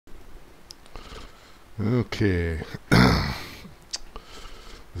Okay, this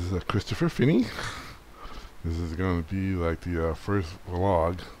is Christopher Fenney. This is going to be like the first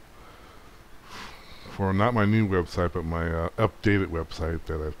vlog for not my new website, but my updated website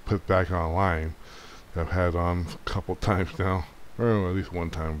that I've put back online. That I've had on a couple times now, or at least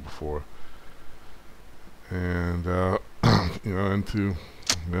one time before. And and to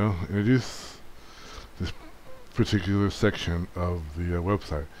introduce this particular section of the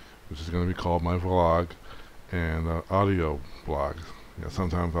website, which is going to be called my vlog and audio blog.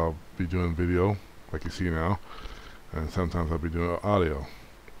 Sometimes I'll be doing video, like you see now, and sometimes I'll be doing audio.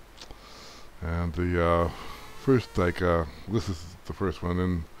 And the first, this is the first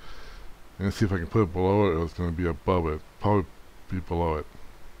one, and see if I can put it below it, or it's going to be above it. Probably be below it.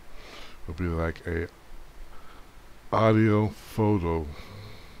 It'll be like a audio photo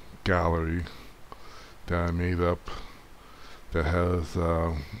gallery that I made up that has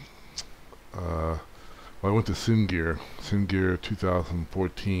I went to Syngir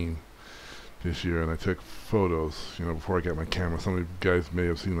 2014 this year, and I took photos, before I got my camera. Some of you guys may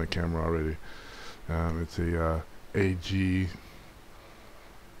have seen my camera already. It's a AG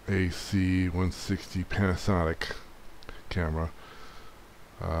AC 160 Panasonic camera,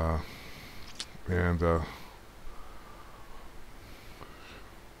 and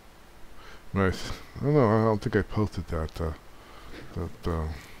nice. I don't know. I don't think I posted that.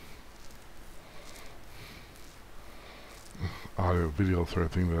 Audio video sort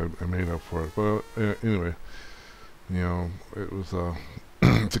of thing that I made up for it. But anyway, it was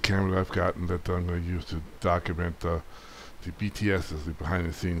it's a camera that I've gotten that I'm going to use to document the BTSs, the behind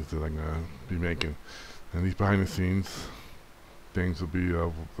the scenes that I'm going to be making. And these behind the scenes things will be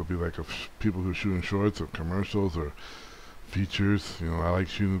like people who are shooting shorts or commercials or features. I like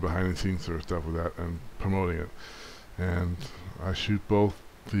shooting behind the scenes sort of stuff with that and promoting it. And I shoot both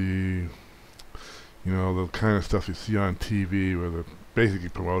the the kind of stuff you see on TV where they're basically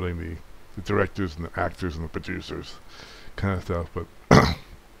promoting the directors and the actors and the producers kind of stuff, but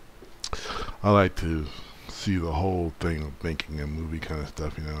I like to see the whole thing of making a movie kind of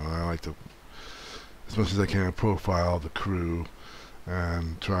stuff. I like to, as much as I can, profile the crew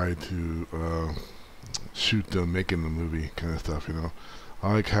and try to shoot them making the movie kind of stuff.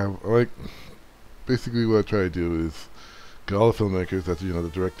 Basically what I try to do is get all the filmmakers, that's the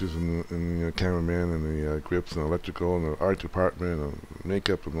directors and the cameraman and the grips and electrical and the art department and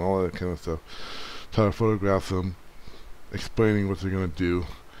makeup and all that kind of stuff. Try to photograph them, explaining what they're going to do,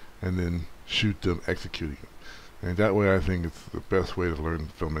 and then shoot them executing it. And that way, I think it's the best way to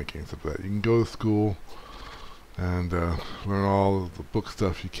learn filmmaking and stuff like that. You can go to school and learn all of the book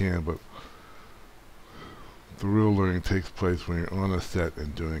stuff you can, but the real learning takes place when you're on a set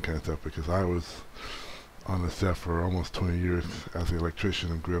and doing that kind of stuff. Because I was on the set for almost 20 years as an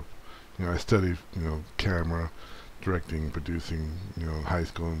electrician and grip. I studied, camera, directing, producing, in high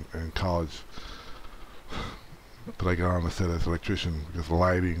school and college. But I got on the set as an electrician because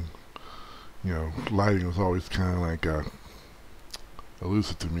lighting was always kind of like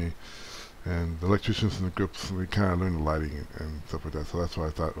elusive to me. And the electricians and the grips, they kind of learned the lighting and stuff like that. So that's why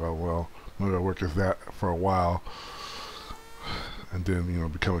I thought, well, maybe I'll work as that for a while, and then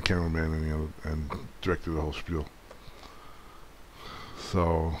become a cameraman and and direct the whole spiel.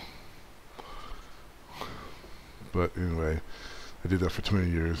 So, but anyway, I did that for 20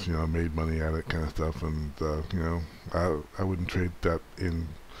 years. I made money at it, kind of stuff, and I wouldn't trade that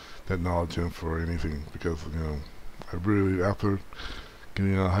knowledge in for anything, because I really, after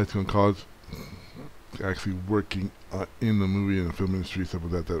getting out of high school and college, actually working in the movie and the film industry, stuff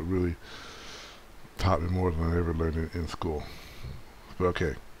like that really taught me more than I ever learned in school. But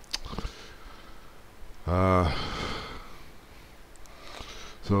okay.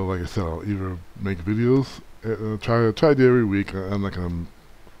 So like I said, I'll either make videos, try to do every week. I'm not gonna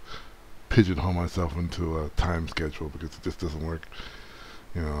pigeonhole myself into a time schedule, because it just doesn't work.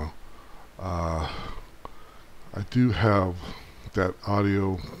 I do have that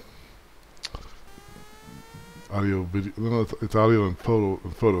audio video. No, it's audio and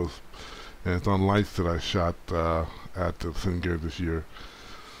photos, and it's on lights that I shot at the Syngir this year,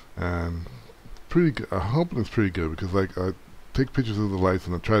 and pretty good. I'm hoping it's pretty good, because I take pictures of the lights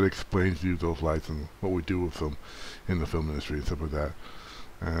and I try to explain to you those lights and what we do with them in the film industry and stuff like that.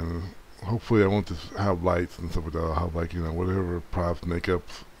 And hopefully I won't just have lights and stuff like that. I'll have whatever props,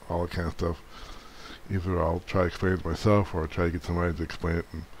 makeups, all that kind of stuff. Either I'll try to explain it myself, or I'll try to get somebody to explain it,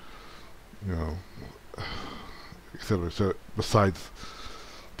 and etc. So besides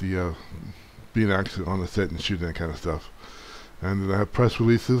the being actually on the set and shooting that kind of stuff. And then I have press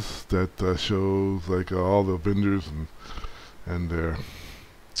releases that shows all the vendors and their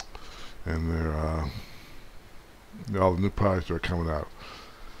all the new products that are coming out.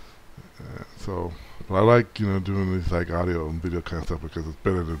 So, but I like doing these like audio and video kind of stuff because it's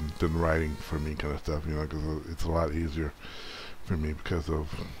better than writing for me kind of stuff. Because it's a lot easier for me because of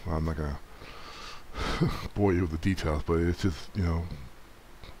I'm not gonna bore you with the details, but it's just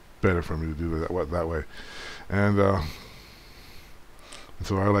better for me to do that way. And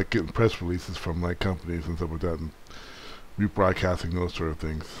so I like getting press releases from like companies and stuff like that, and rebroadcasting those sort of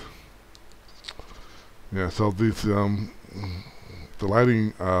things. Yeah. So these the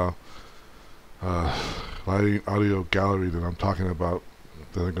lighting audio gallery that I'm talking about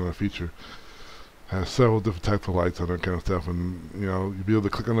that I'm going to feature has several different types of lights on that kind of stuff, and you'll be able to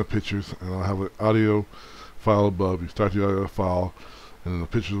click on the pictures, and I'll have an audio file above. You start the audio file, and then the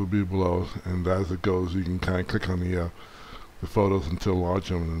pictures will be below, and as it goes, you can kind of click on the photos until enlarge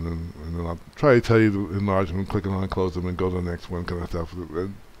them, and then I'll try to tell you to enlarge them, and click on and close them, and go to the next one kind of stuff.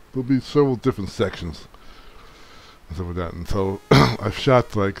 There'll be several different sections and stuff like that, and so I've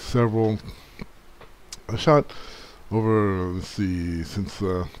shot like several. I shot over, let's see, since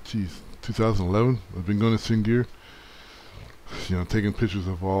 2011. I've been going to Swing Gear, taking pictures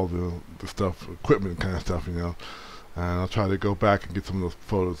of all the stuff, equipment kind of stuff, and I'll try to go back and get some of those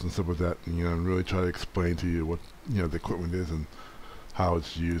photos and stuff like that, and really try to explain to you what the equipment is and how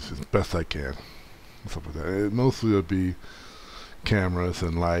it's used as best I can, and stuff like that. Mostly it'll be cameras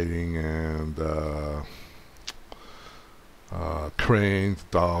and lighting and cranes,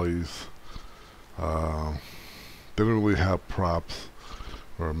 dollies. They don't really have props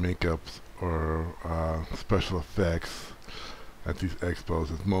or makeups or special effects at these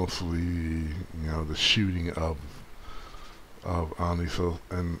expos. It's mostly the shooting of on these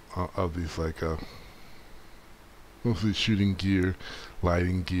of these like mostly shooting gear,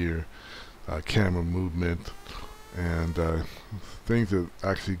 lighting gear, camera movement, and things that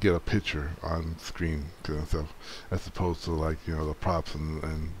actually get a picture on screen kind of stuff, as opposed to like the props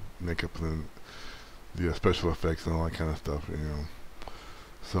and makeup and the special effects and all that kind of stuff,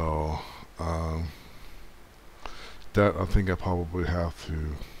 So that I think I probably have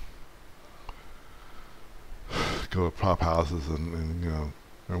to go to prop houses and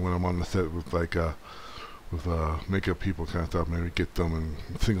and when I'm on the set with like with makeup people kind of stuff, maybe get them and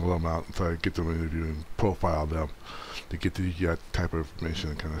single them out and try to get them an interview and profile them to get that type of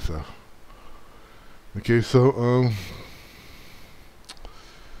information and kind of stuff. Okay, so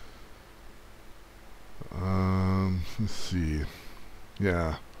let's see.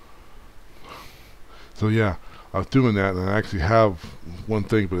 Yeah. So yeah, I was doing that, and I actually have one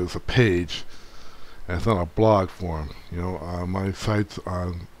thing, but it's a page, and it's on a blog form. My site's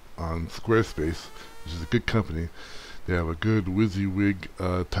on Squarespace, which is a good company. They have a good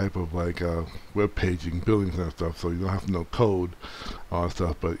WYSIWYG type of like web paging, buildings and stuff, so you don't have to know code all that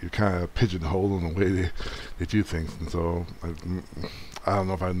stuff, but you're kind of pigeonholed in the way they do things. And so I don't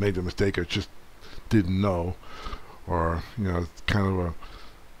know if I made a mistake or just didn't know, or it's kind of a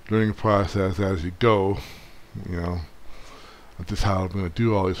learning process as you go. Just how I'm going to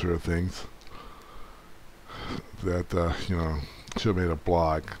do all these sort of things. That should have made a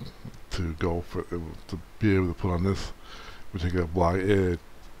blog to go for to be able to put on this particular blog. Again,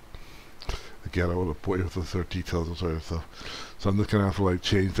 I want to point with the sort of details and sort of stuff. So I'm just gonna have to like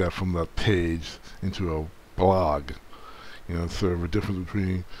change that from the page into a blog. It's sort of a difference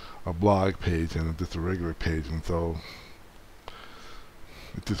between a blog page and just a regular page, and so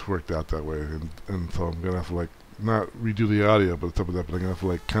it just worked out that way. And so I'm gonna have to like not redo the audio, but stuff like that. But I'm gonna have to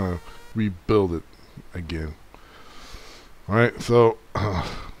like kind of rebuild it again. All right, so.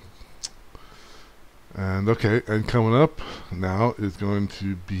 And okay, and coming up now is going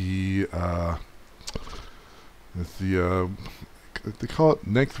to be it's the they call it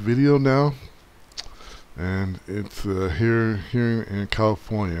next video now, and it's here in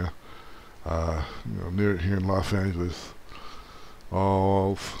California, near here in Los Angeles.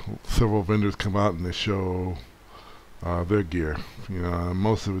 Several vendors come out and they show their gear.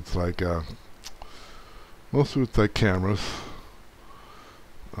 Most of it's like cameras.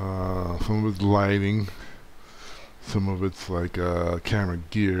 Some of it's lighting, some of it's like camera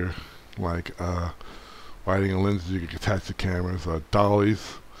gear, like lighting and lenses you can attach to cameras,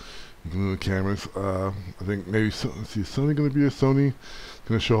 dollies, you can move the cameras. I think maybe Sony going to be a Sony,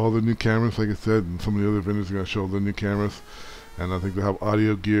 going to show all the new cameras, like I said, and some of the other vendors are going to show the new cameras, and I think they'll have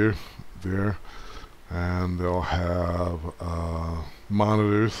audio gear there, and they'll have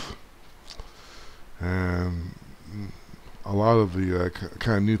monitors, and a lot of the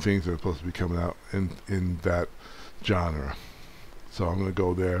kind of new things that are supposed to be coming out in that genre. So I'm going to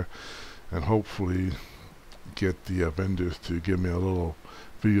go there and hopefully get the vendors to give me a little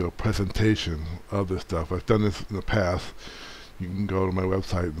video presentation of this stuff. I've done this in the past. You can go to my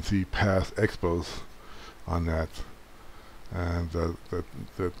website and see past expos on that, and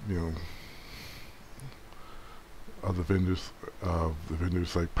that you know, of the vendors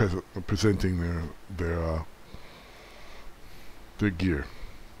like presenting their gear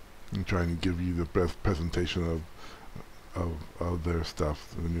and trying to give you the best presentation of their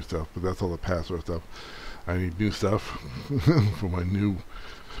stuff, the new stuff. But that's all the past sort of stuff. I need new stuff for my new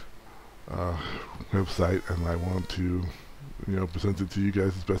website, and I want to, you know, present it to you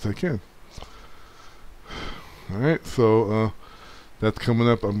guys as best I can. All right, so that's coming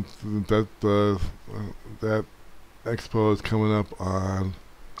up. That expo is coming up on.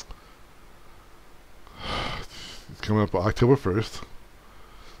 It's coming up October 1st.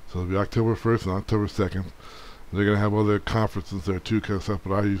 So it'll be October 1st and October 2nd. They're going to have other conferences there too, kind of stuff,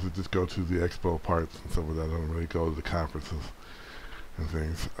 but I usually just go to the expo parts and stuff like that. I don't really go to the conferences and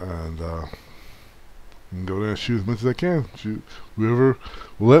things. And you can go there and shoot as much as I can. Shoot whoever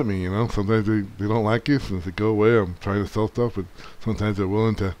will let me, you know. Sometimes they don't like it, and if they go away, I'm trying to sell stuff, but sometimes they're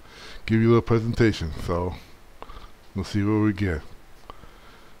willing to give you a little presentation. So we'll see what we get.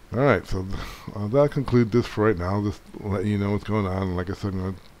 Alright, so that'll conclude this for right now. Just let you know what's going on. Like I said, I'm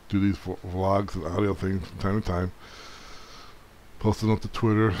going to do these vlogs and audio things from time to time. Post them up to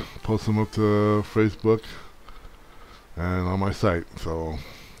Twitter, post them up to Facebook, and on my site. So,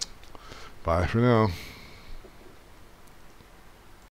 bye for now.